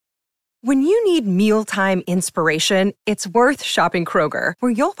When you need mealtime inspiration, it's worth shopping Kroger,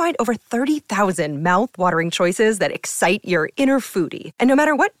 where you'll find over 30,000 mouth-watering choices that excite your inner foodie. And no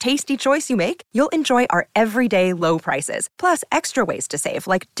matter what tasty choice you make, you'll enjoy our everyday low prices, plus extra ways to save,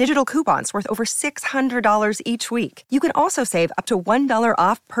 like digital coupons worth over $600 each week. You can also save up to $1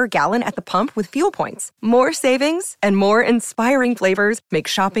 off per gallon at the pump with fuel points. More savings and more inspiring flavors make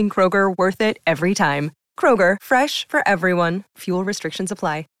shopping Kroger worth it every time. Kroger, fresh for everyone. Fuel restrictions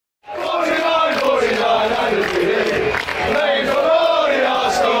apply.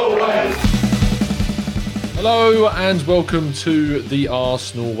 Hello and welcome to the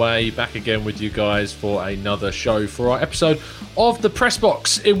Arsenal Way, back again with you guys for another show for our episode of the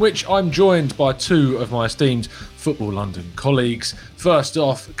Pressbox, in which I'm joined by two of my esteemed Football London colleagues. First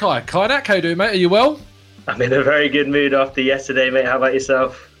off, Kaynak, how you doing, mate? Are you well? I'm in a very good mood after yesterday, mate. How about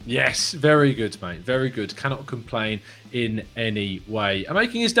yourself? Yes, very good, mate. Very good. Cannot complain in any way. And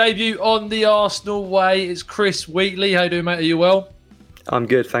making his debut on the Arsenal Way is Chris Wheatley. How you doing, mate? Are you well? I'm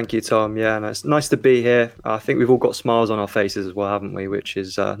good, thank you, Tom. Yeah, no, it's nice to be here. I think we've all got smiles on our faces as well, haven't we? Which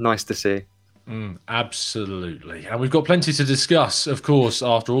is nice to see. Absolutely. And we've got plenty to discuss, of course,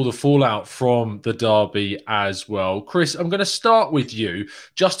 after all the fallout from the derby as well. Chris, I'm going to start with you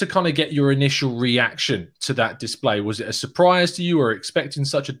just to kind of get your initial reaction to that display. Was it a surprise to you, or expecting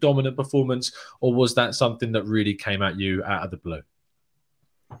such a dominant performance, or was that something that really came at you out of the blue?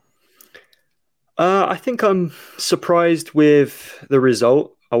 I think I'm surprised with the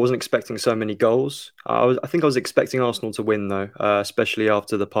result. I wasn't expecting so many goals. I think I was expecting Arsenal to win, though, especially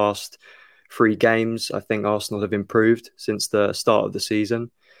after the past 3 games. I think Arsenal have improved since the start of the season.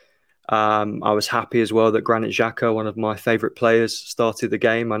 I was happy as well that Granit Xhaka, one of my favourite players, started the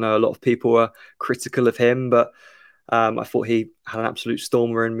game. I know a lot of people were critical of him, but I thought he had an absolute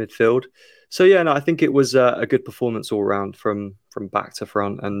stormer in midfield. So, yeah, no, I think it was a good performance all round from back to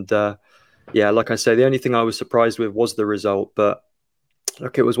front. And, yeah, like I say, the only thing I was surprised with was the result. But,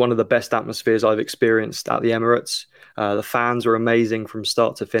 look, it was one of the best atmospheres I've experienced at the Emirates. The fans were amazing from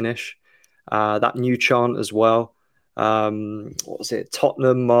start to finish. That new chant as well. What was it?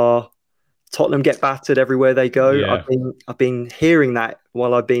 Tottenham get battered everywhere they go. Yeah. I've been hearing that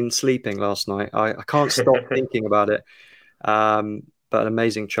while I've been sleeping last night. I can't stop thinking about it. But an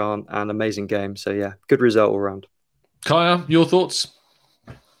amazing chant and amazing game. So yeah, good result all round. Kaya, your thoughts?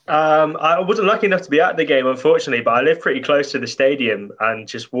 I wasn't lucky enough to be at the game, unfortunately, but I live pretty close to the stadium, and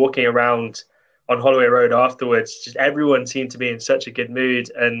just walking around on Holloway Road afterwards, just everyone seemed to be in such a good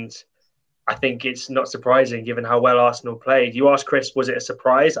mood. And I think it's not surprising given how well Arsenal played. You asked Chris, was it a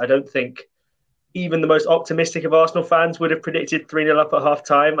surprise? I don't think even the most optimistic of Arsenal fans would have predicted 3-0 up at half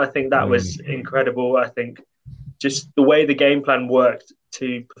time. I think that was incredible. I think just the way the game plan worked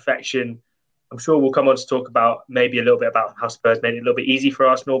to perfection. I'm sure we'll come on to talk about maybe a little bit about how Spurs made it a little bit easy for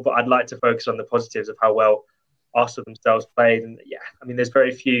Arsenal, but I'd like to focus on the positives of how well Arsenal themselves played. And yeah, I mean, there's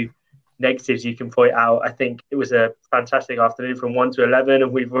very few negatives you can point out. I think it was a fantastic afternoon from 1 to 11,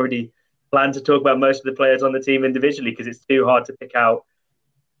 and we've already planned to talk about most of the players on the team individually because it's too hard to pick out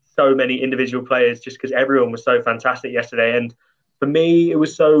so many individual players just because everyone was so fantastic yesterday. And for me, it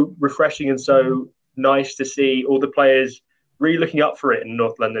was so refreshing and so nice to see all the players really looking up for it in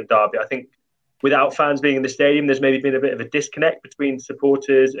North London derby. I think without fans being in the stadium, there's maybe been a bit of a disconnect between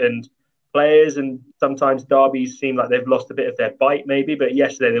supporters and players, and sometimes derbies seem like they've lost a bit of their bite maybe, but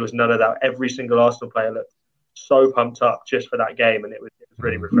yesterday there was none of that. Every single Arsenal player looked so pumped up just for that game, and it was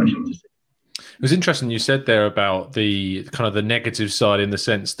really refreshing to see. It was interesting you said there about the kind of the negative side, in the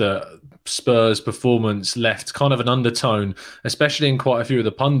sense that Spurs' performance left kind of an undertone, especially in quite a few of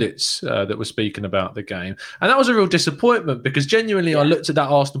the pundits that were speaking about the game. And that was a real disappointment because genuinely I looked at that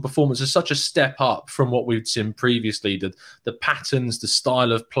Arsenal performance as such a step up from what we'd seen previously. The patterns, the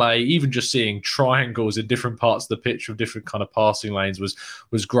style of play, even just seeing triangles in different parts of the pitch with different kind of passing lanes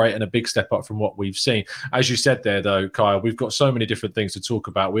was great, and a big step up from what we've seen. As you said there, though, Kyle, we've got so many different things to talk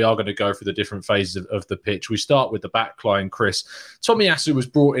about. We are going to go through the different phases of the pitch. We start with the back line, Chris. Tomiyasu was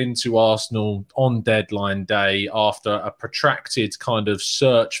brought into Arsenal on deadline day after a protracted kind of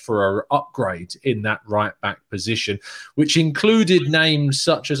search for an upgrade in that right back position, which included names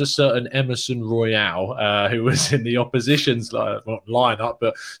such as a certain Emerson Royale, who was in the opposition's lineup,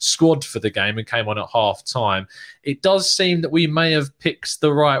 but squad for the game and came on at half time. It does seem that we may have picked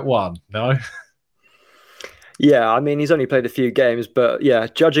the right one, no? Yeah, I mean, he's only played a few games, but yeah,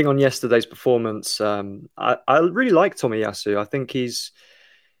 judging on yesterday's performance, I really like Tomiyasu. I think he's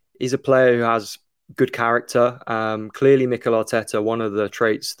a player who has good character. Clearly, Mikel Arteta, one of the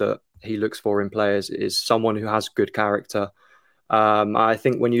traits that he looks for in players is someone who has good character. I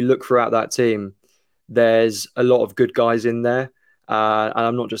think when you look throughout that team, there's a lot of good guys in there. And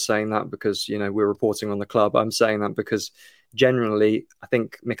I'm not just saying that because, we're reporting on the club. I'm saying that because generally, I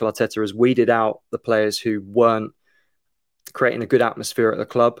think Mikel Arteta has weeded out the players who weren't creating a good atmosphere at the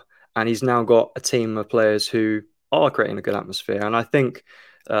club. And he's now got a team of players who are creating a good atmosphere. And I think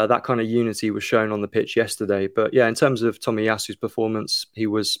that kind of unity was shown on the pitch yesterday. But yeah, in terms of Tomiyasu's performance, he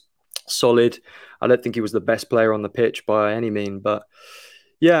was solid. I don't think he was the best player on the pitch by any mean, but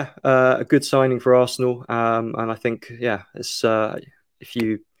yeah, a good signing for Arsenal. And I think, it's if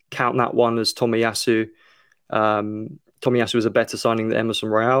you count that one as Tomiyasu, Tomiyasu was a better signing than Emerson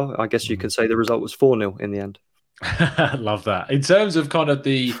Royale. I guess you could say the result was 4-0 in the end. Love that. In terms of kind of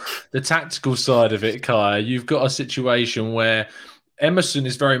the tactical side of it, Kai, you've got a situation where Emerson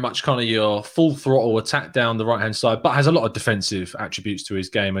is very much kind of your full throttle attack down the right-hand side, but has a lot of defensive attributes to his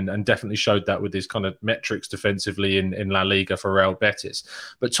game and definitely showed that with his kind of metrics defensively in La Liga for Real Betis.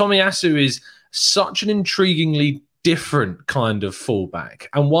 But Tomiyasu is such an intriguingly different kind of fullback.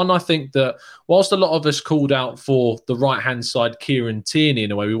 And one I think that whilst a lot of us called out for the right-hand side Kieran Tierney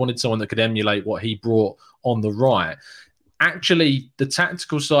in a way, we wanted someone that could emulate what he brought on the right. Actually, the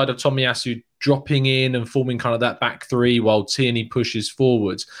tactical side of Tomiyasu dropping in and forming kind of that back three while Tierney pushes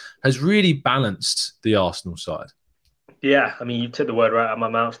forwards has really balanced the Arsenal side. Yeah, I mean, you took the word right out of my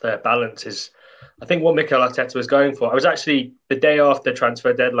mouth there. Balance is, I think, what Mikel Arteta was going for. I was actually, the day after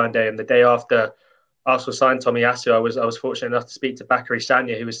transfer deadline day and the day after Arsenal signed Tomiyasu, I was fortunate enough to speak to Bakary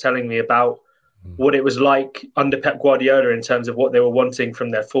Sagna, who was telling me about what it was like under Pep Guardiola in terms of what they were wanting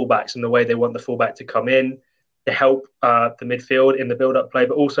from their fullbacks and the way they want the fullback to come in, to help the midfield in the build-up play,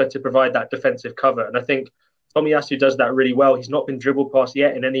 but also to provide that defensive cover. And I think Tomiyasu does that really well. He's not been dribbled past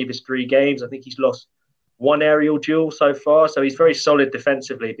yet in any of his 3 games. I think he's lost 1 aerial duel so far. So he's very solid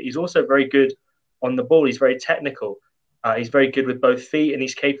defensively, but he's also very good on the ball. He's very technical. He's very good with both feet, and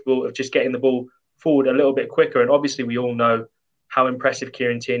he's capable of just getting the ball forward a little bit quicker. And obviously we all know how impressive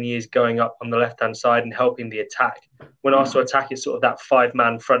Kieran Tierney is going up on the left-hand side and helping the attack. When Arsenal attack, it's sort of that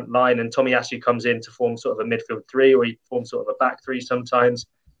 5-man front line, and Tomiyasu comes in to form sort of a midfield 3, or he forms sort of a back 3 sometimes.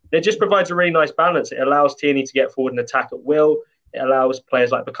 It just provides a really nice balance. It allows Tierney to get forward and attack at will. It allows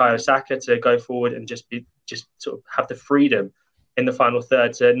players like Bukayo Saka to go forward and just sort of have the freedom in the final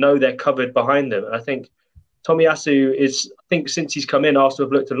third to know they're covered behind them. And I think Tomiyasu is, I think since he's come in, Arsenal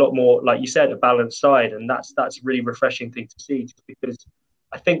have looked a lot more, like you said, a balanced side. And that's a really refreshing thing to see, just because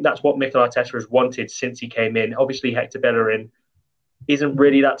I think that's what Mikel Arteta has wanted since he came in. Obviously, Hector Bellerin isn't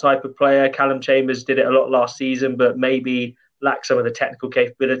really that type of player. Callum Chambers did it a lot last season, but maybe lacks some of the technical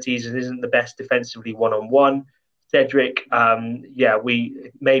capabilities and isn't the best defensively one-on-one. Cedric,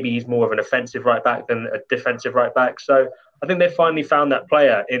 maybe he's more of an offensive right back than a defensive right back. So I think they've finally found that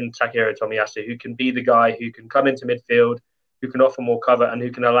player in Takehiro Tomiyasu who can be the guy who can come into midfield, who can offer more cover, and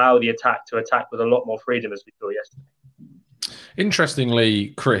who can allow the attack to attack with a lot more freedom, as we saw yesterday. Interestingly,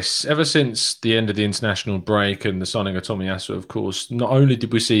 Chris, ever since the end of the international break and the signing of Tomiyasu, of course, not only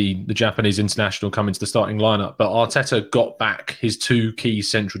did we see the Japanese international come into the starting lineup, but Arteta got back his 2 key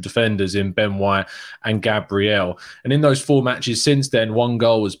central defenders in Ben White and Gabriel. And in those 4 matches since then, 1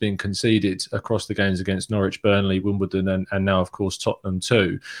 goal has been conceded across the games against Norwich, Burnley, Wimbledon, and now, of course, Tottenham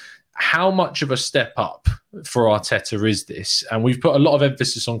too. How much of a step up for Arteta is this? And we've put a lot of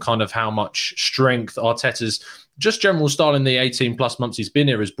emphasis on kind of how much strength Arteta's just general style in the 18 plus months he's been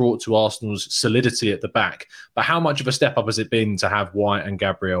here has brought to Arsenal's solidity at the back. But how much of a step up has it been to have White and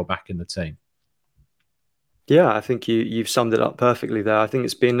Gabriel back in the team? Yeah, I think you've summed it up perfectly there. I think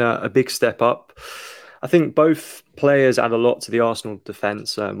it's been a big step up. I think both players add a lot to the Arsenal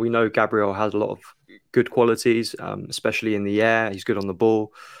defence. We know Gabriel has a lot of good qualities, especially in the air. He's good on the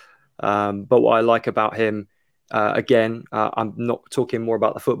ball. But what I like about him, I'm not talking more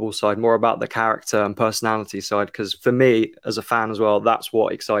about the football side, more about the character and personality side, because for me, as a fan as well, that's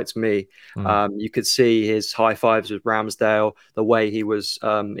what excites me. You could see his high fives with Ramsdale, the way he was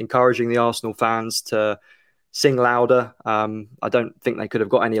encouraging the Arsenal fans to sing louder. I don't think they could have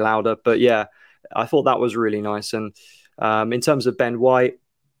got any louder, but yeah, I thought that was really nice. And in terms of Ben White,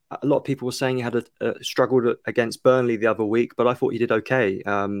 a lot of people were saying he had struggled against Burnley the other week, but I thought he did okay.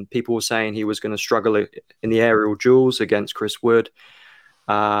 People were saying he was going to struggle in the aerial duels against Chris Wood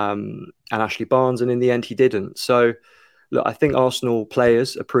and Ashley Barnes, and in the end he didn't. So, look, I think Arsenal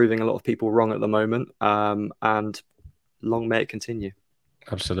players are proving a lot of people wrong at the moment, and long may it continue.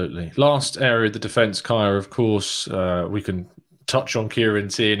 Absolutely. Last area of the defence, Kaya, of course, we can touch on Kieran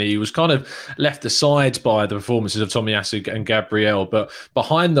Tierney. He was kind of left aside by the performances of Tomiyasu and Gabriel, but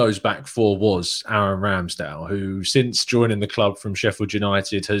behind those back four was Aaron Ramsdale, who since joining the club from Sheffield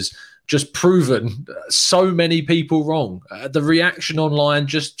United has just proven so many people wrong. The reaction online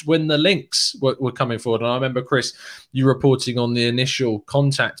just when the links were coming forward. And I remember, Chris, you reporting on the initial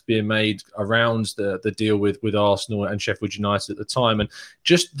contact being made around the deal with Arsenal and Sheffield United at the time. And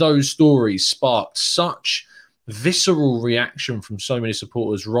just those stories sparked such visceral reaction from so many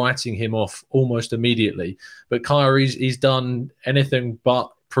supporters, writing him off almost immediately. But Kaya, he's done anything but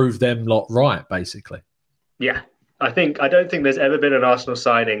prove them lot right, basically. Yeah. I don't think there's ever been an Arsenal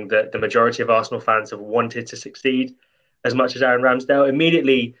signing that the majority of Arsenal fans have wanted to succeed as much as Aaron Ramsdale.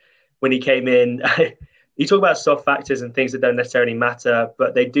 Immediately when he came in, you talk about soft factors and things that don't necessarily matter,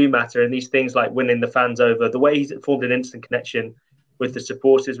 but they do matter. And these things like winning the fans over, the way he's formed an instant connection with the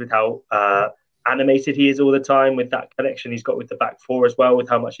supporters, with how animated he is all the time, with that connection he's got with the back four as well, with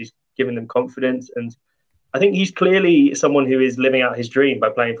how much he's given them confidence. And I think he's clearly someone who is living out his dream by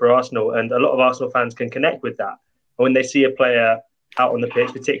playing for Arsenal. And a lot of Arsenal fans can connect with that. When they see a player out on the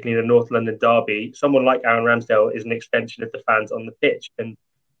pitch, particularly in the North London derby, someone like Aaron Ramsdale is an extension of the fans on the pitch. And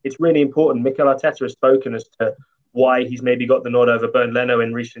it's really important. Mikel Arteta has spoken as to why he's maybe got the nod over Bernd Leno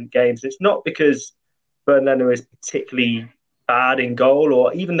in recent games. It's not because Bernd Leno is particularly bad in goal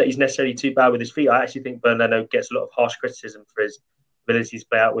or even that he's necessarily too bad with his feet. I actually think Bernd Leno gets a lot of harsh criticism for his ability to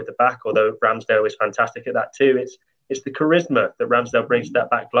play out with the back, although Ramsdale is fantastic at that too. It's the charisma that Ramsdale brings to that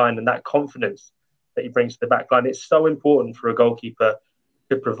back line and that confidence that he brings to the back line. It's so important for a goalkeeper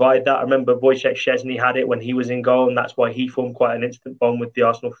to provide that. I remember Wojciech Szczesny had it when he was in goal, and that's why he formed quite an instant bond with the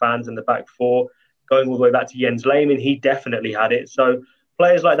Arsenal fans and the back four. Going all the way back to Jens Lehmann, he definitely had it. So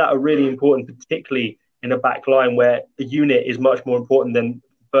players like that are really important, particularly in a back line where the unit is much more important than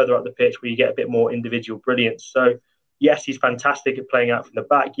further up the pitch where you get a bit more individual brilliance. So yes, he's fantastic at playing out from the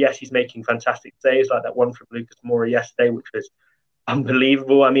back. Yes, he's making fantastic saves like that one from Lucas Moura yesterday, which was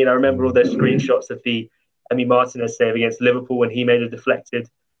unbelievable. I mean, I remember all those screenshots of the Emi Martinez save against Liverpool when he made a deflected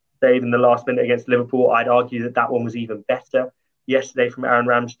save in the last minute against Liverpool. I'd argue that one was even better yesterday from Aaron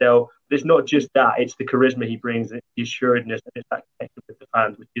Ramsdale. But it's not just that, it's the charisma he brings, it's the assuredness, and it's that connection with the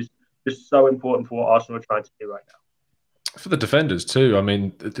fans, which is just so important for what Arsenal are trying to do right now. For the defenders too. I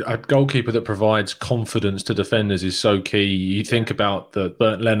mean, a goalkeeper that provides confidence to defenders is so key. You think about that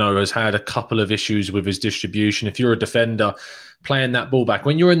Bernd Leno has had a couple of issues with his distribution. If you're a defender playing that ball back,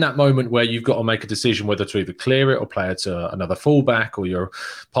 when you're in that moment where you've got to make a decision whether to either clear it or play it to another fullback or your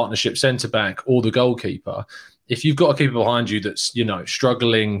partnership centre-back or the goalkeeper, if you've got a keeper behind you that's,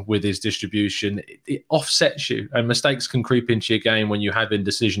 struggling with his distribution, it offsets you, and mistakes can creep into your game when you have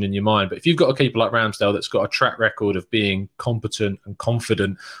indecision in your mind. But if you've got a keeper like Ramsdale that's got a track record of being competent and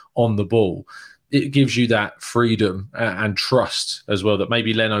confident on the ball, it gives you that freedom and trust as well that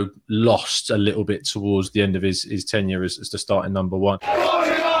maybe Leno lost a little bit towards the end of his tenure as the starting number one.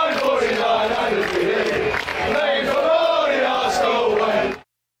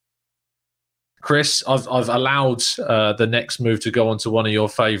 Chris, I've allowed the next move to go on to one of your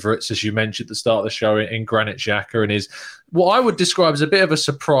favourites, as you mentioned at the start of the show, in Granit Xhaka, and is what I would describe as a bit of a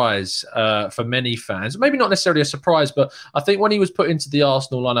surprise for many fans. Maybe not necessarily a surprise, but I think when he was put into the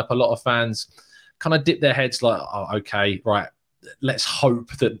Arsenal lineup, a lot of fans kind of dipped their heads like, oh, okay, right, let's hope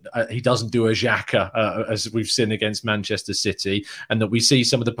that he doesn't do a Xhaka as we've seen against Manchester City, and that we see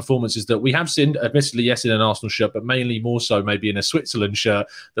some of the performances that we have seen, admittedly, yes, in an Arsenal shirt, but mainly more so maybe in a Switzerland shirt,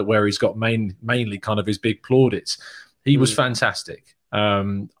 that where he's got mainly kind of his big plaudits. He was fantastic.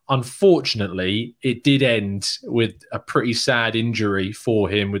 Unfortunately, it did end with a pretty sad injury for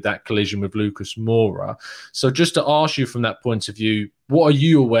him with that collision with Lucas Moura. So just to ask you from that point of view, what are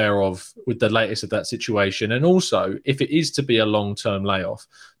you aware of with the latest of that situation? And also, if it is to be a long-term layoff,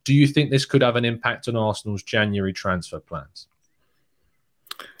 do you think this could have an impact on Arsenal's January transfer plans?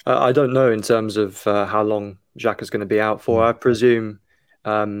 I don't know in terms of how long Xhaka's going to be out for. I presume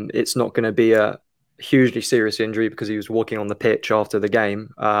it's not going to be a hugely serious injury because he was walking on the pitch after the game.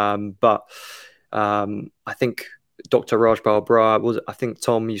 But I think Dr. Rajpal Brar, I think,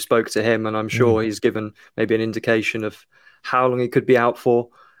 Tom, you spoke to him, and I'm sure he's given maybe an indication of how long he could be out for.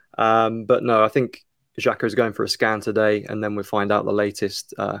 But no, I think Xhaka is going for a scan today, and then we'll find out the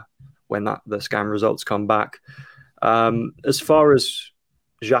latest when the scan results come back. As far as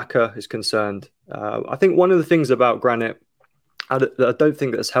Xhaka is concerned, I think one of the things about Granit I don't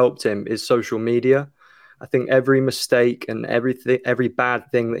think that's helped him is social media. I think every mistake and every bad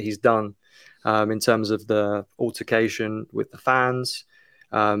thing that he's done in terms of the altercation with the fans,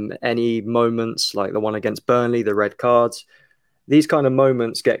 any moments like the one against Burnley, the red cards, these kind of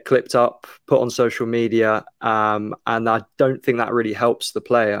moments get clipped up, put on social media, and I don't think that really helps the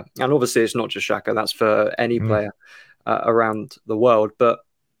player. And obviously, it's not just Xhaka; that's for any player around the world. But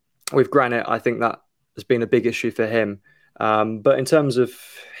with Granit, I think that has been a big issue for him. But in terms of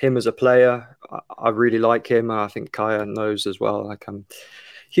him as a player, I really like him. I think Kaya knows as well. Like, I'm a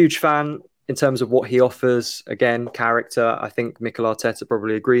huge fan in terms of what he offers. Again, character. I think Mikel Arteta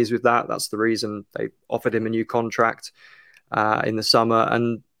probably agrees with that. That's the reason they offered him a new contract in the summer.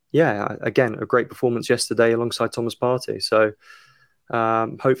 And yeah, again, a great performance yesterday alongside Thomas Partey. So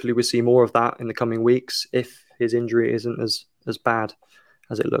hopefully we see more of that in the coming weeks if his injury isn't as bad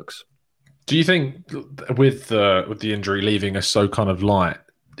as it looks. Do you think with the injury leaving us so kind of light,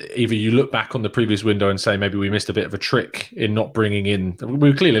 either you look back on the previous window and say maybe we missed a bit of a trick in not bringing in, we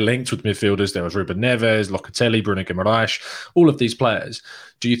were clearly linked with midfielders. There was Ruben Neves, Locatelli, Bruno Guimaraes, all of these players.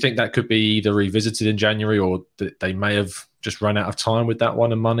 Do you think that could be either revisited in January, or that they may have just run out of time with that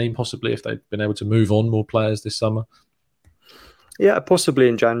one and money, possibly, if they've been able to move on more players this summer? Yeah, possibly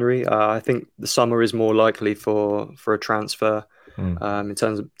in January. I think the summer is more likely for a transfer. In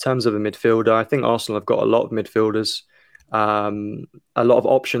terms of a midfielder, I think Arsenal have got a lot of midfielders, a lot of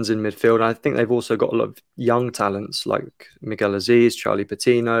options in midfield. And I think they've also got a lot of young talents like Miguel Aziz, Charlie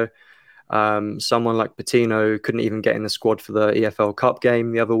Patino. Someone like Patino couldn't even get in the squad for the EFL Cup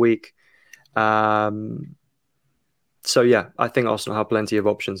game the other week. So yeah, I think Arsenal have plenty of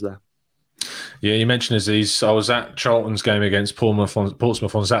options there. Yeah, you mentioned Aziz. I was at Charlton's game against Portsmouth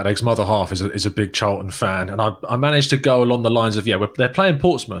on Saturday, because my other half is a big Charlton fan. And I managed to go along the lines of, they're playing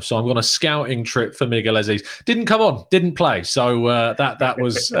Portsmouth, so I'm on a scouting trip for Miguel Aziz. Didn't come on, didn't play. So that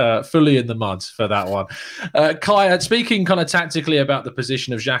was fully in the mud for that one. Kai, speaking kind of tactically about the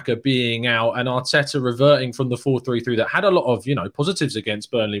position of Xhaka being out and Arteta reverting from the 4-3-3 that had a lot of, positives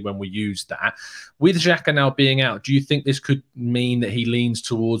against Burnley when we used that. With Xhaka now being out, do you think this could mean that he leans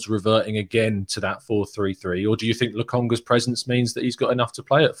towards reverting again to that 4-3-3, or do you think Lokonga's presence means that he's got enough to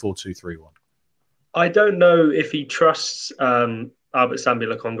play at 4-2-3-1? I don't know if he trusts Albert Sambi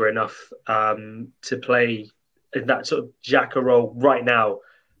Lokonga enough to play in that sort of Xhaka role right now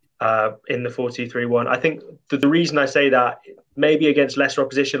in the 4-2-3-1. I think the reason I say that, maybe against lesser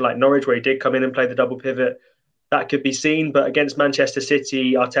opposition like Norwich, where he did come in and play the double pivot, that could be seen. But against Manchester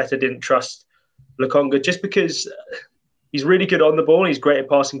City, Arteta didn't trust Lokonga just because he's really good on the ball. He's great at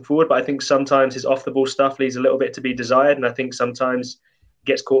passing forward, but I think sometimes his off-the-ball stuff leaves a little bit to be desired, and I think sometimes he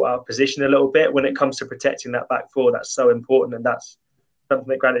gets caught out of position a little bit when it comes to protecting that back four. That's so important, and that's something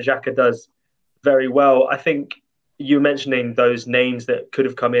that Granit Xhaka does very well. I think you mentioning those names that could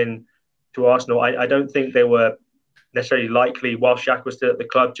have come in to Arsenal, I don't think they were necessarily likely while Xhaka was still at the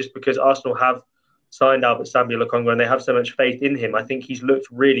club, just because Arsenal have signed Albert Sambi Lokonga and they have so much faith in him. I think he's looked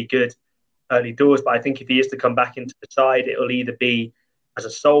really good early doors, but I think if he is to come back into the side, it'll either be as a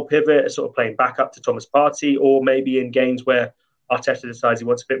sole pivot, sort of playing back up to Thomas Partey, or maybe in games where Arteta decides he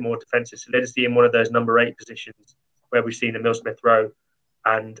wants a bit more defensive solidity in one of those number 8 positions where we've seen Emile Smith-Rowe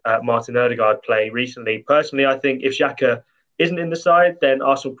and Martin Odegaard play recently. Personally, I think if Xhaka isn't in the side, then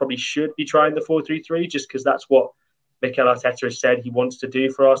Arsenal probably should be trying the 4-3-3, just because that's what Mikel Arteta has said he wants to do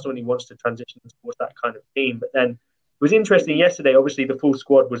for Arsenal, and he wants to transition towards that kind of team. But then it was interesting yesterday, obviously the full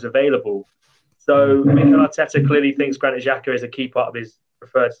squad was available. So Mikel Arteta clearly thinks Granit Xhaka is a key part of his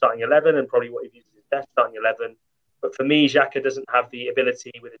preferred starting 11 and probably what he views as his best starting 11. But for me, Xhaka doesn't have the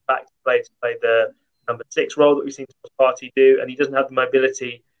ability with his back to play the number 6 role that we've seen Thomas Partey do, and he doesn't have the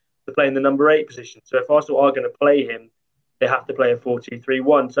mobility to play in the number 8 position. So if Arsenal are going to play him, they have to play a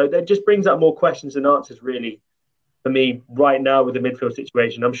 4-2-3-1. So that just brings up more questions than answers, really, for me right now with the midfield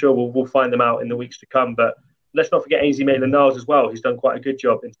situation. I'm sure we'll find them out in the weeks to come, but let's not forget Ainsley Maitland-Niles as well. He's done quite a good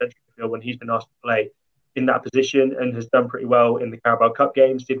job in central midfield when he's been asked to play in that position, and has done pretty well in the Carabao Cup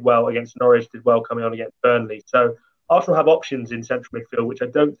games, did well against Norwich, did well coming on against Burnley. So Arsenal have options in central midfield, which I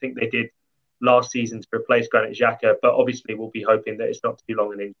don't think they did last season to replace Granit Xhaka, but obviously we'll be hoping that it's not too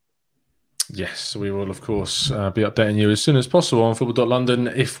long an injury. Yes, we will, of course, be updating you as soon as possible on Football.London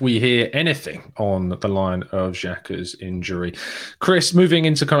if we hear anything on the line of Xhaka's injury. Chris, moving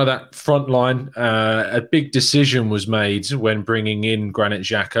into kind of that front line, a big decision was made when bringing in Granit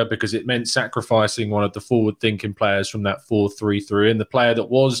Xhaka, because it meant sacrificing one of the forward-thinking players from that 4-3-3, and the player that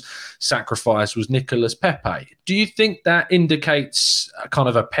was sacrificed was Nicolas Pepe. Do you think that indicates a kind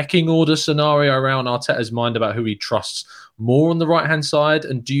of a pecking order scenario around Arteta's mind about who he trusts more on the right-hand side?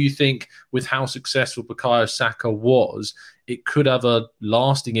 And do you think with how successful Bukayo Saka was, it could have a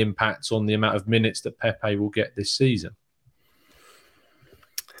lasting impact on the amount of minutes that Pepe will get this season?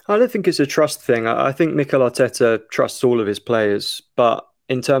 I don't think it's a trust thing. I think Mikel Arteta trusts all of his players. But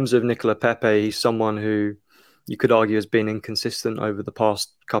in terms of Nicolas Pepe, he's someone who, you could argue has been inconsistent over the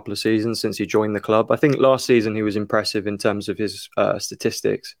past couple of seasons since he joined the club. I think last season he was impressive in terms of his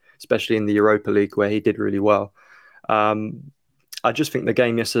statistics, especially in the Europa League where he did really well. I just think the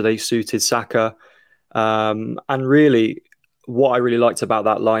game yesterday suited Saka. And really, what I really liked about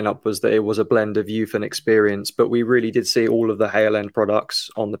that lineup was that it was a blend of youth and experience, but we really did see all of the Hale End products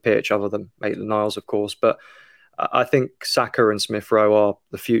on the pitch, other than Maitland-Niles, of course. But I think Saka and Smith Rowe are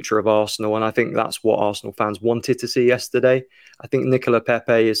the future of Arsenal, and I think that's what Arsenal fans wanted to see yesterday. I think Nicola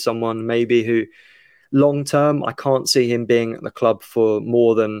Pepe is someone maybe who, long term, I can't see him being at the club for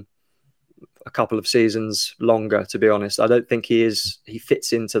more than a couple of seasons longer, to be honest. I don't think he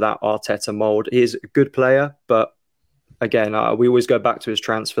fits into that Arteta mould. He is a good player, but again, we always go back to his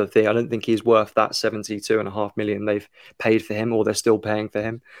transfer fee. I don't think he's worth that 72.5 million they've paid for him, or they're still paying for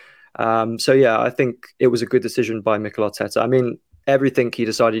him. So yeah, I think it was a good decision by Mikel Arteta. I mean, everything he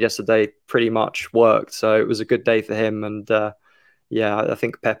decided yesterday pretty much worked. So it was a good day for him. And yeah, I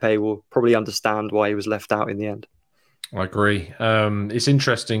think Pepe will probably understand why he was left out in the end. I agree. It's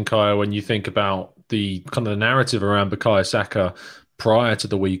interesting, Kaya, when you think about the kind of the narrative around Bukayo Saka prior to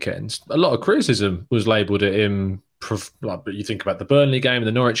the weekend. A lot of criticism was labelled at him. But you think about the Burnley game and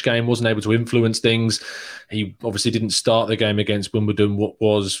the Norwich game, wasn't able to influence things. He obviously didn't start the game against Wimbledon, what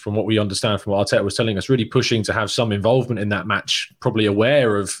was, from what we understand from what Arteta was telling us, really pushing to have some involvement in that match, probably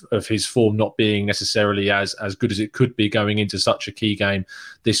aware of his form not being necessarily as good as it could be going into such a key game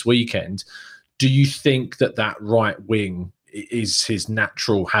this weekend. Do you think that right wing is his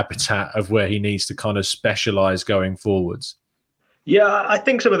natural habitat of where he needs to kind of specialise going forwards? Yeah, I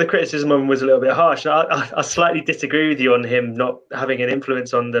think some of the criticism of him was a little bit harsh. I slightly disagree with you on him not having an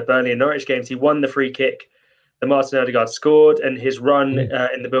influence on the Burnley and Norwich games. He won the free kick that Martin Odegaard scored, and his run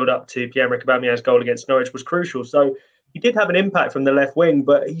in the build-up to Pierre-Emerick Aubameyang's goal against Norwich was crucial. So he did have an impact from the left wing,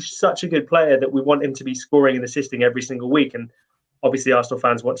 but he's such a good player that we want him to be scoring and assisting every single week. And obviously Arsenal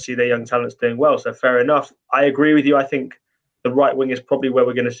fans want to see their young talents doing well, so fair enough. I agree with you. I think the right wing is probably where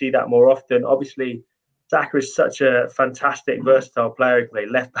we're going to see that more often. Obviously, Saka is such a fantastic, versatile player. He can play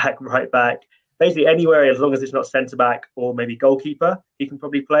left back, right back, basically anywhere, as long as it's not centre back or maybe goalkeeper, he can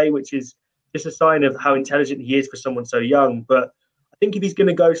probably play, which is just a sign of how intelligent he is for someone so young. But I think if he's going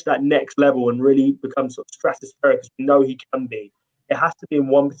to go to that next level and really become sort of stratospheric, as we know he can be, it has to be in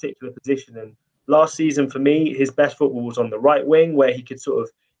one particular position. And last season, for me, his best football was on the right wing, where he could sort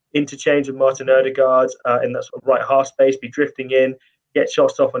of interchange with Martin Odegaard in that sort of right half space, be drifting in, get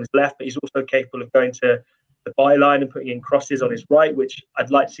shots off on his left, but he's also capable of going to the byline and putting in crosses on his right, which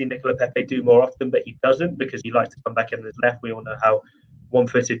I'd like to see Nicola Pepe do more often, but he doesn't, because he likes to come back in on his left. We all know how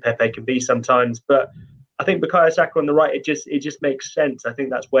one-footed Pepe can be sometimes. But I think Bukayo Saka on the right, it just makes sense. I think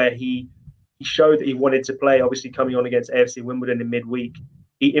that's where he showed that he wanted to play, obviously coming on against AFC Wimbledon in midweek.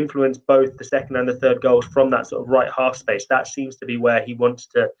 He influenced both the second and the third goals from that sort of right half space. That seems to be where he wants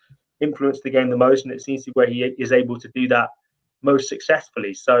to influence the game the most, and it seems to be where he is able to do that most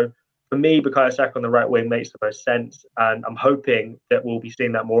successfully. So for me, Bukayo Saka on the right wing makes the most sense, and I'm hoping that we'll be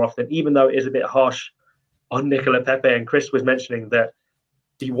seeing that more often, even though it is a bit harsh on Nicola Pepe. And Chris was mentioning that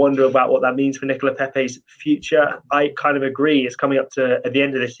you wonder about what that means for Nicola Pepe's future. I kind of agree. It's coming up to at the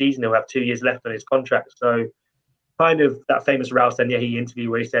end of this season, he'll have 2 years left on his contract. So kind of that famous Raul Sanllehi interview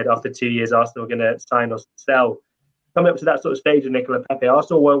where he said after 2 years Arsenal are going to sign or sell. Coming up to that sort of stage of Nicola Pepe,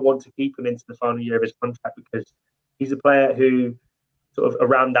 Arsenal won't want to keep him into the final year of his contract, because he's a player who sort of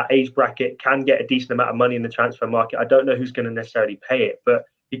around that age bracket can get a decent amount of money in the transfer market. I don't know who's going to necessarily pay it, but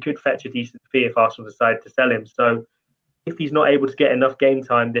he could fetch a decent fee if Arsenal decide to sell him. So if he's not able to get enough game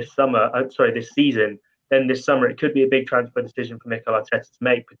time this season, then this summer it could be a big transfer decision for Mikel Arteta to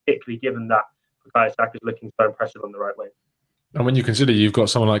make, particularly given that Bukayo Saka is looking so impressive on the right wing. And when you consider you've got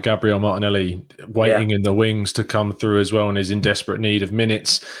someone like Gabriel Martinelli waiting in the wings to come through as well and is in desperate need of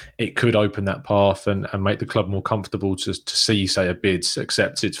minutes, it could open that path and make the club more comfortable to see, say, a bid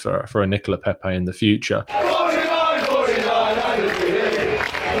accepted for a Nicola Pepe in the future.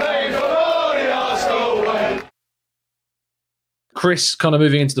 Chris, kind of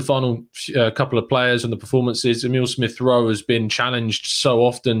moving into the final couple of players and the performances, Emile Smith-Rowe has been challenged so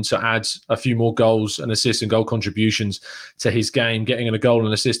often to add a few more goals and assists and goal contributions to his game, getting a goal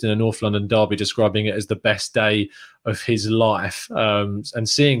and assist in a North London derby, describing it as the best day of his life. And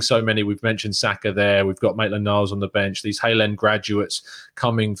seeing so many, we've mentioned Saka there, we've got Maitland-Niles on the bench, these Hale End graduates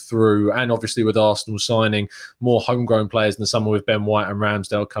coming through, and obviously with Arsenal signing more homegrown players in the summer with Ben White and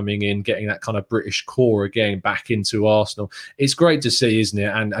Ramsdale coming in, getting that kind of British core again back into Arsenal. It's great to see, isn't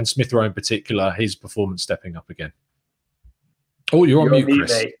it? And Smith-Rowe in particular, his performance stepping up again. Oh, you're on mute,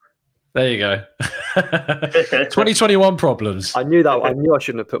 Chris. Mate. There you go. 2021 problems. I knew I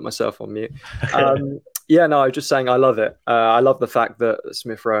shouldn't have put myself on mute. Yeah, no, I was just saying I love it. I love the fact that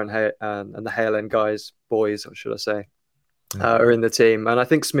Smith Rowe and the Hale End boys, or should I say, are in the team. And I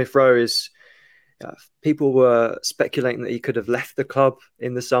think Smith Rowe is, people were speculating that he could have left the club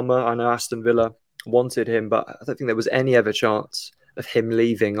in the summer. I know Aston Villa wanted him, but I don't think there was any ever chance of him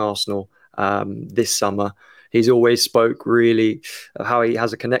leaving Arsenal this summer. He's always spoke really of how he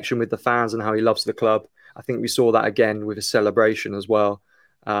has a connection with the fans and how he loves the club. I think we saw that again with his celebration as well.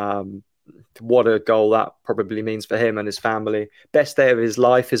 What a goal that probably means for him and his family. Best day of his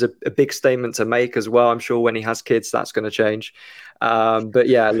life is a big statement to make as well. I'm sure when he has kids, that's going to change. But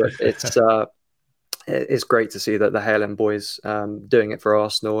yeah, look, it's great to see that the Hale End boys doing it for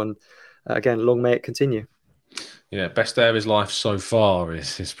Arsenal. And again, long may it continue. Yeah, best day of his life so far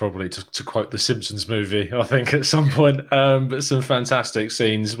is probably to quote the Simpsons movie, I think, at some point. But some fantastic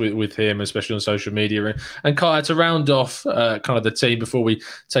scenes with him, especially on social media. And Kaya, to round off kind of the team before we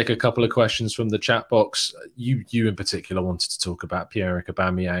take a couple of questions from the chat box, you in particular wanted to talk about Pierre-Emerick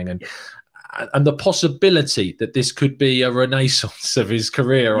Aubameyang and the possibility that this could be a renaissance of his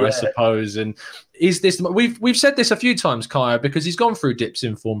career, I suppose. And is this, we've said this a few times, Kaya, because he's gone through dips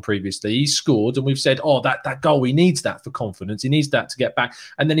in form previously. He's scored and we've said, that goal, he needs that for confidence. He needs that to get back.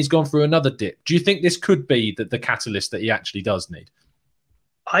 And then he's gone through another dip. Do you think this could be the catalyst that he actually does need?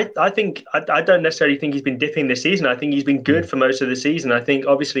 I don't necessarily think he's been dipping this season. I think he's been good for most of the season. I think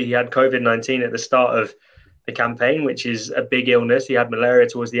obviously he had COVID-19 at the start of the campaign, which is a big illness. He had malaria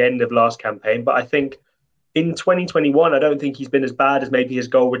towards the end of last campaign. But I think in 2021, I don't think he's been as bad as maybe his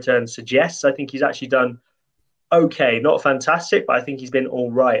goal return suggests. I think he's actually done okay, not fantastic, but I think he's been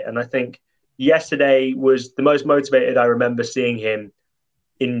all right. And I think yesterday was the most motivated I remember seeing him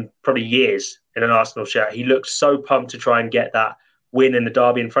in probably years in an Arsenal shirt. He looked so pumped to try and get that win in the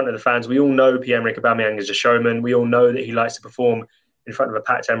derby in front of the fans. We all know Pierre-Emerick Aubameyang is a showman. We all know that he likes to perform in front of a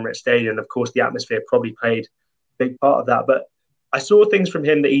packed Emirates Stadium. Of course, the atmosphere probably played a big part of that. But I saw things from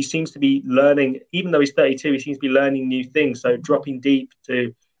him that he seems to be learning, even though he's 32, he seems to be learning new things. So dropping deep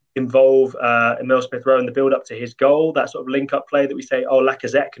to involve Emile Smith-Rowe in the build-up to his goal, that sort of link-up play that we say,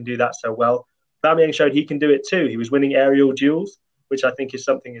 Lacazette can do that so well. Aubameyang showed he can do it too. He was winning aerial duels, which I think is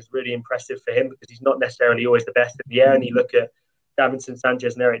something is really impressive for him because he's not necessarily always the best in the air. And you look at Davinson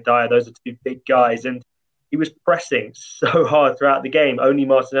Sanchez and Eric Dyer, those are two big guys. And he was pressing so hard throughout the game. Only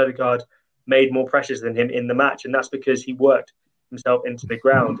Martin Odegaard made more pressures than him in the match. And that's because he worked himself into the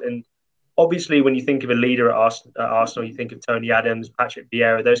ground. And obviously, when you think of a leader at Arsenal, you think of Tony Adams, Patrick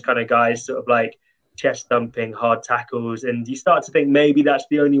Vieira, those kind of guys, sort of like chest thumping, hard tackles. And you start to think maybe that's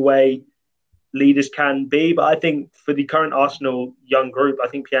the only way leaders can be. But I think for the current Arsenal young group, I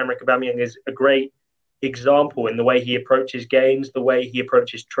think Pierre-Emerick Aubameyang is a great example in the way he approaches games, the way he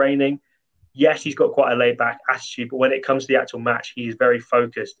approaches training. Yes, he's got quite a laid-back attitude, but when it comes to the actual match, he is very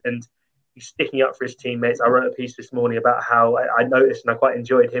focused and he's sticking up for his teammates. I wrote a piece this morning about how I noticed and I quite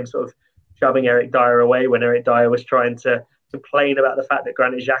enjoyed him sort of shoving Eric Dyer away when Eric Dyer was trying to complain about the fact that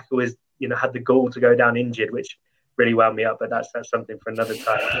Granit Xhaka was, had the gall to go down injured, which really wound me up, but that's something for another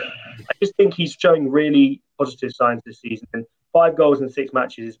time. I just think he's showing really positive signs this season. And 5 goals in 6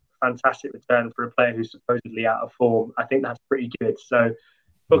 matches is a fantastic return for a player who's supposedly out of form. I think that's pretty good. So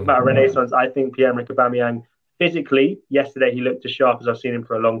talking about a renaissance, I think Pierre-Emerick Aubameyang, physically, yesterday he looked as sharp as I've seen him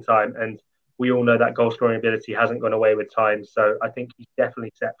for a long time. And we all know that goal scoring ability hasn't gone away with time. So I think he's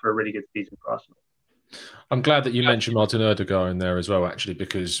definitely set for a really good season for Arsenal. I'm glad that you mentioned Martin Odegaard in there as well, actually,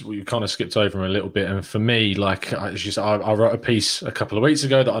 because we kind of skipped over him a little bit. And for me, I wrote a piece a couple of weeks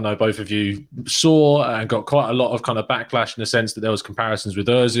ago that I know both of you saw and got quite a lot of kind of backlash in the sense that there was comparisons with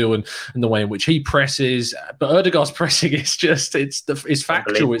Ozil and the way in which he presses. But Odegaard's pressing is just, it's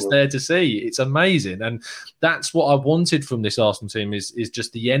factual. It's there to see. It's amazing. And that's what I wanted from this Arsenal team is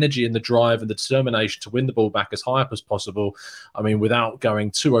just the energy and the drive and the determination to win the ball back as high up as possible. I mean, without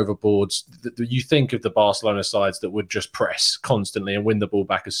going too overboard, you think of the Barcelona sides that would just press constantly and win the ball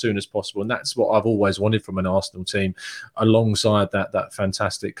back as soon as possible. And that's what I've always wanted from an Arsenal team alongside that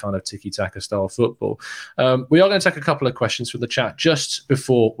fantastic kind of tiki-taka style football. We are going to take a couple of questions from the chat just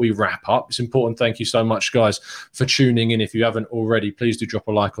before we wrap up. It's important. Thank you so much, guys, for tuning in. If you haven't already, please do drop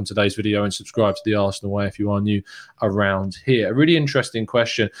a like on today's video and subscribe to the Arsenal Way if you are new around here. A really interesting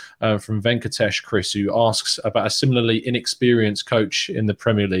question from Venkatesh Chris, who asks about a similarly inexperienced coach in the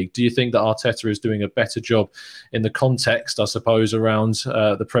Premier League. Do you think that Arteta is doing a better job in the context, I suppose, around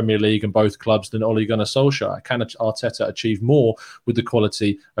the Premier League and both clubs than Ole Gunnar Solskjaer? Can Arteta achieve more with the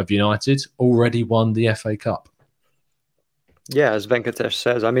quality of United? Already won the FA Cup. Yeah, as Venkatesh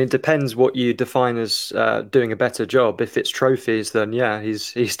says, I mean, it depends what you define as doing a better job. If it's trophies, then yeah,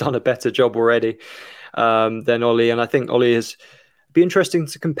 he's done a better job already than Ole. And I think Ole has be interesting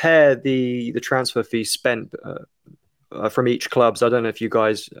to compare the transfer fees spent from each club. So I don't know if you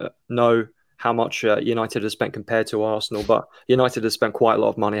guys know how much United has spent compared to Arsenal, but United has spent quite a lot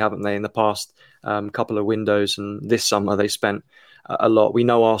of money, haven't they, in the past couple of windows, and this summer they spent a lot. We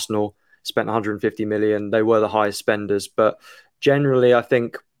know Arsenal spent 150 million. They were the highest spenders, but generally I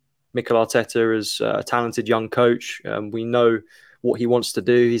think Mikel Arteta is a talented young coach. We know what he wants to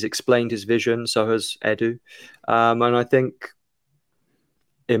do. He's explained his vision, so has Edu. And I think,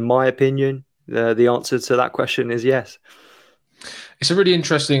 in my opinion, the answer to that question is yes. It's a really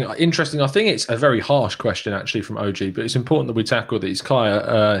interesting. I think it's a very harsh question, actually, from OG, but it's important that we tackle these.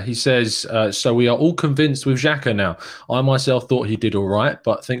 Kaya, he says, so we are all convinced with Xhaka now. I myself thought he did all right,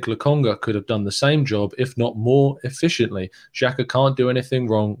 but think Lokonga could have done the same job, if not more efficiently. Xhaka can't do anything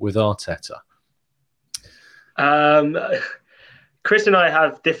wrong with Arteta. Chris and I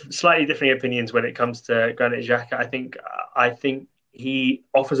have slightly differing opinions when it comes to Granit Xhaka. I think he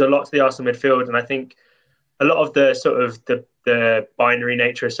offers a lot to the Arsenal midfield, and I think a lot of the sort of the binary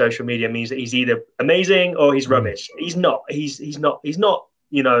nature of social media means that he's either amazing or he's rubbish. He's not. He's not.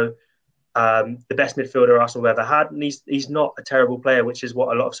 You know, the best midfielder Arsenal have ever had, and he's not a terrible player, which is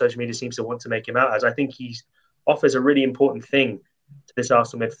what a lot of social media seems to want to make him out as. I think he offers a really important thing to this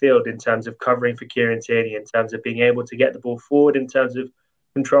Arsenal midfield in terms of covering for Kieran Tierney, in terms of being able to get the ball forward, in terms of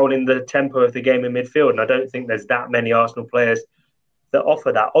controlling the tempo of the game in midfield. And I don't think there's that many Arsenal players that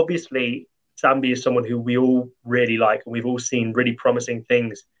offer that. Obviously, Sambi is someone who we all really like, and we've all seen really promising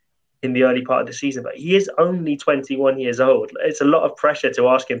things in the early part of the season, but he is only 21 years old. It's a lot of pressure to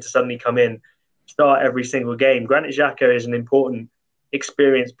ask him to suddenly come in, start every single game. Granit Xhaka is an important,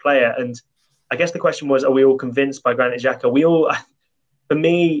 experienced player, and I guess the question was, are we all convinced by Granit Xhaka? We all, for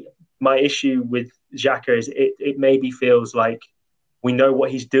me, my issue with Xhaka is it maybe feels like we know what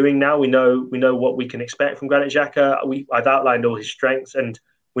he's doing now. We know what we can expect from Granit Xhaka. I've outlined all his strengths, and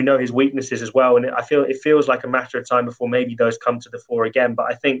we know his weaknesses as well. And it feels like a matter of time before maybe those come to the fore again.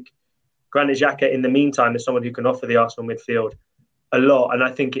 But I think Granit Xhaka, in the meantime, is someone who can offer the Arsenal midfield a lot. And I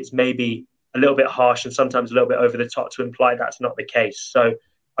think it's maybe a little bit harsh and sometimes a little bit over the top to imply that's not the case. So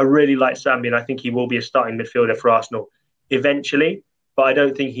I really like Sambi, and I think he will be a starting midfielder for Arsenal eventually. But I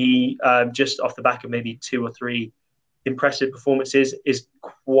don't think he, just off the back of maybe 2 or 3 impressive performances, is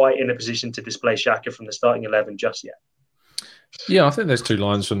quite in a position to display Xhaka from the starting 11 just yet. Yeah, I think there's 2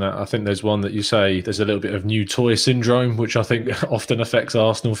 lines from that. I think there's one that you say there's a little bit of new toy syndrome, which I think often affects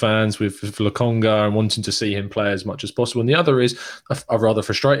Arsenal fans with Lokonga and wanting to see him play as much as possible. And the other is a rather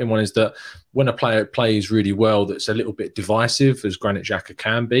frustrating one, is that when a player plays really well that's a little bit divisive, as Granit Xhaka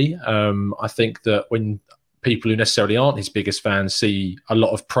can be, I think that when people who necessarily aren't his biggest fans see a lot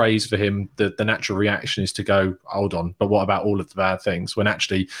of praise for him, the natural reaction is to go, hold on, but what about all of the bad things? When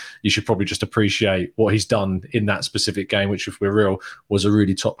actually you should probably just appreciate what he's done in that specific game, which, if we're real, was a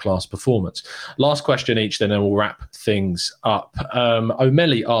really top-class performance. Last question each, then we'll wrap things up.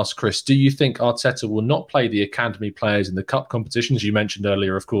 O'Malley asked Chris, do you think Arteta will not play the academy players in the cup competitions? You mentioned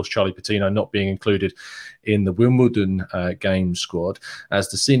earlier, of course, Charlie Patino not being included in the Wimbledon game squad, as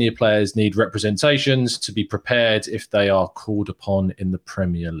the senior players need representations to be prepared if they are called upon in the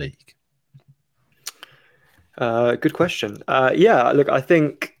Premier League? Good question. Look, I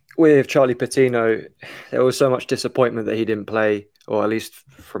think with Charlie Patino, there was so much disappointment that he didn't play, or at least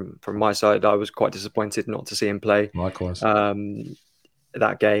from my side, I was quite disappointed not to see him play. Likewise.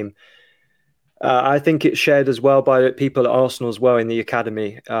 That game. I think it's shared as well by people at Arsenal as well in the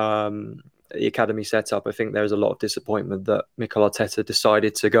academy. The academy setup, I think there's a lot of disappointment that Mikel Arteta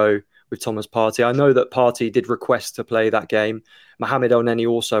decided to go with Thomas Partey. I know that Partey did request to play that game. Mohamed El-Neni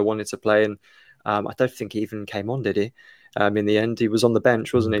also wanted to play, and I don't think he even came on, did he? In the end, he was on the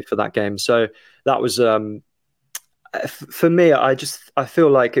bench, wasn't he, for that game? So that was, for me, I feel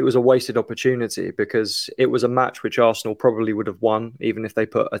like it was a wasted opportunity, because it was a match which Arsenal probably would have won, even if they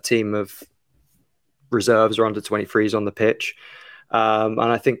put a team of reserves or under 23s on the pitch. And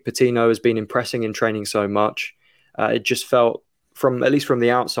I think Patino has been impressing in training so much. It just felt, at least from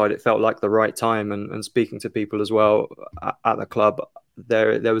the outside, it felt like the right time. And speaking to people as well at the club,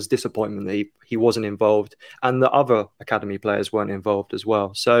 there was disappointment that he wasn't involved, and the other academy players weren't involved as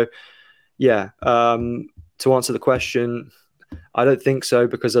well. So, yeah, to answer the question, I don't think so,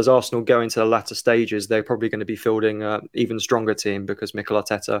 because as Arsenal go into the latter stages, they're probably going to be fielding an even stronger team, because Mikel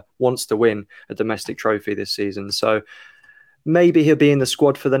Arteta wants to win a domestic trophy this season. So maybe he'll be in the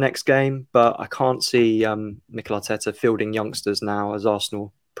squad for the next game, but I can't see Mikel Arteta fielding youngsters now as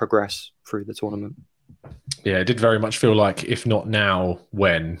Arsenal progress through the tournament. Yeah, it did very much feel like, if not now,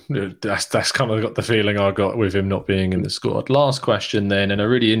 when? That's kind of got the feeling I got with him not being in the squad. Last question then, and a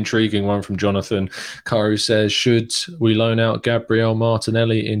really intriguing one from Jonathan Karu says, should we loan out Gabriel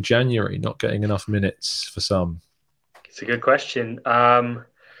Martinelli in January? Not getting enough minutes for some. It's a good question.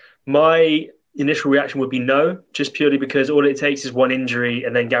 My initial reaction would be no, just purely because all it takes is one injury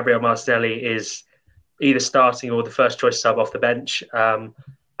and then Gabriel Martinelli is either starting or the first choice sub off the bench.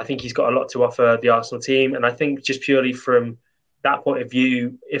 I think he's got a lot to offer the Arsenal team. And I think just purely from that point of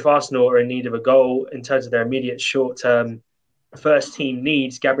view, if Arsenal are in need of a goal in terms of their immediate short-term first team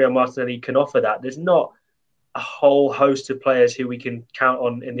needs, Gabriel Martinelli can offer that. There's not a whole host of players who we can count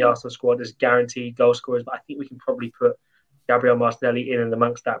on in the Arsenal squad as guaranteed goal scorers, but I think we can probably put Gabriel Martinelli in and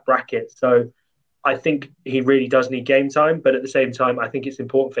amongst that bracket. So I think he really does need game time, but at the same time, I think it's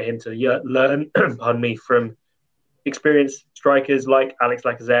important for him to learn, pardon me, from experienced strikers like Alex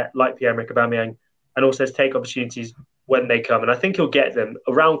Lacazette, like Pierre-Emerick Aubameyang, and also to take opportunities when they come. And I think he'll get them.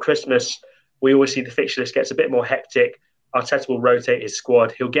 Around Christmas, we always see the fixture list gets a bit more hectic. Arteta will rotate his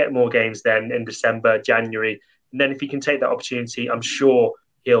squad. He'll get more games then in December, January. And then if he can take that opportunity, I'm sure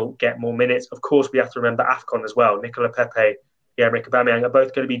he'll get more minutes. Of course, we have to remember AFCON as well. Nicola Pepe, Pierre-Emerick Aubameyang are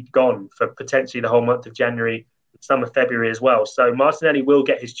both going to be gone for potentially the whole month of January, some of February as well. So Martinelli will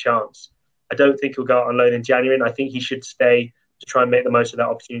get his chance. I don't think he'll go out on loan in January, and I think he should stay to try and make the most of that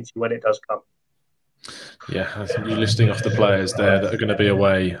opportunity when it does come. Yeah, I think you listing off the players there that are going to be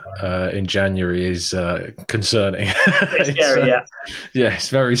away in January is concerning. It's scary, yeah. Yeah, it's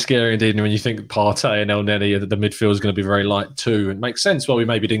very scary indeed. And when you think Partey and El Neni, the midfield is going to be very light too. It makes sense why we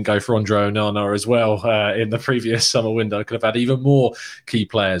maybe didn't go for Andre Onana as well in the previous summer window. Could have had even more key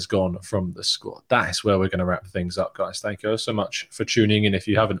players gone from the squad. That is where we're going to wrap things up, guys. Thank you so much for tuning in. If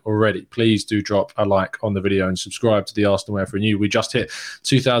you haven't already, please do drop a like on the video and subscribe to the Arsenal Way for New. We just hit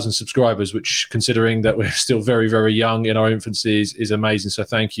 2,000 subscribers, which, considering that we're still very, very young in our infancy, is amazing. So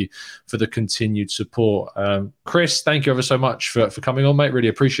thank you for the continued support. Chris, thank you ever so much for coming on, mate. Really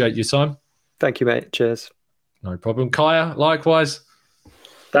appreciate your time. Thank you, mate. Cheers. No problem. Kaya, likewise.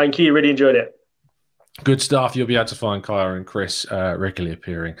 Thank you. Really enjoyed it. Good stuff. You'll be able to find Kaya and Chris regularly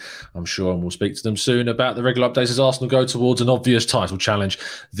appearing, I'm sure, and we'll speak to them soon about the regular updates as Arsenal go towards an obvious title challenge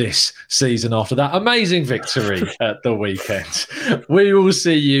this season after that amazing victory at the weekend. We will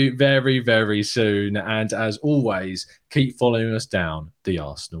see you very, very soon. And as always, keep following us down the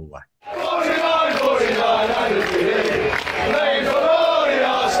Arsenal way.